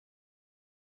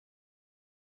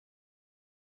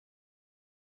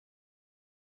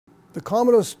The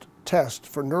commonest test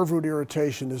for nerve root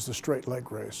irritation is the straight leg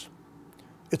raise.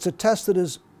 It's a test that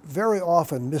is very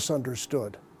often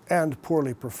misunderstood and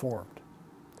poorly performed.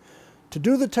 To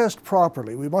do the test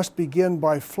properly, we must begin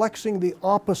by flexing the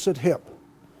opposite hip,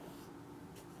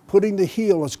 putting the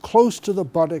heel as close to the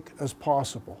buttock as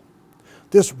possible.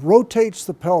 This rotates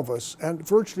the pelvis and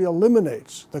virtually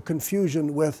eliminates the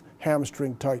confusion with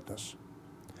hamstring tightness.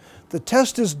 The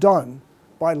test is done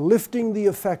by lifting the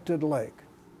affected leg.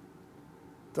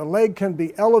 The leg can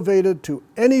be elevated to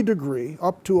any degree,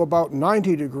 up to about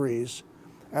 90 degrees,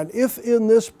 and if in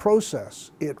this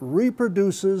process it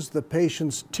reproduces the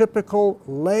patient's typical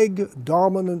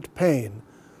leg-dominant pain,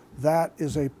 that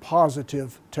is a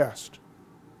positive test.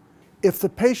 If the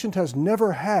patient has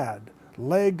never had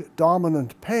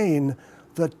leg-dominant pain,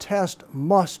 the test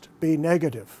must be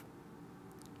negative.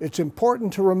 It's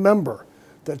important to remember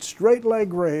that straight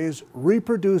leg raise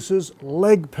reproduces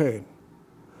leg pain.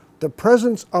 The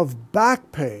presence of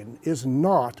back pain is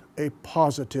not a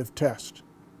positive test.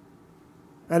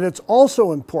 And it's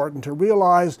also important to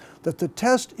realize that the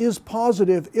test is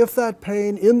positive if that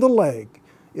pain in the leg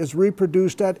is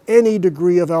reproduced at any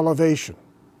degree of elevation.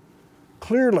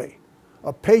 Clearly,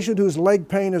 a patient whose leg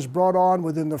pain is brought on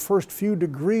within the first few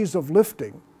degrees of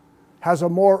lifting has a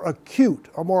more acute,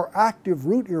 a more active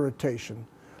root irritation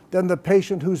than the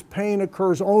patient whose pain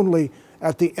occurs only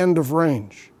at the end of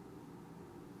range.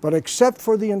 But except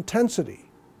for the intensity,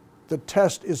 the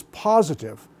test is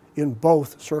positive in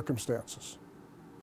both circumstances.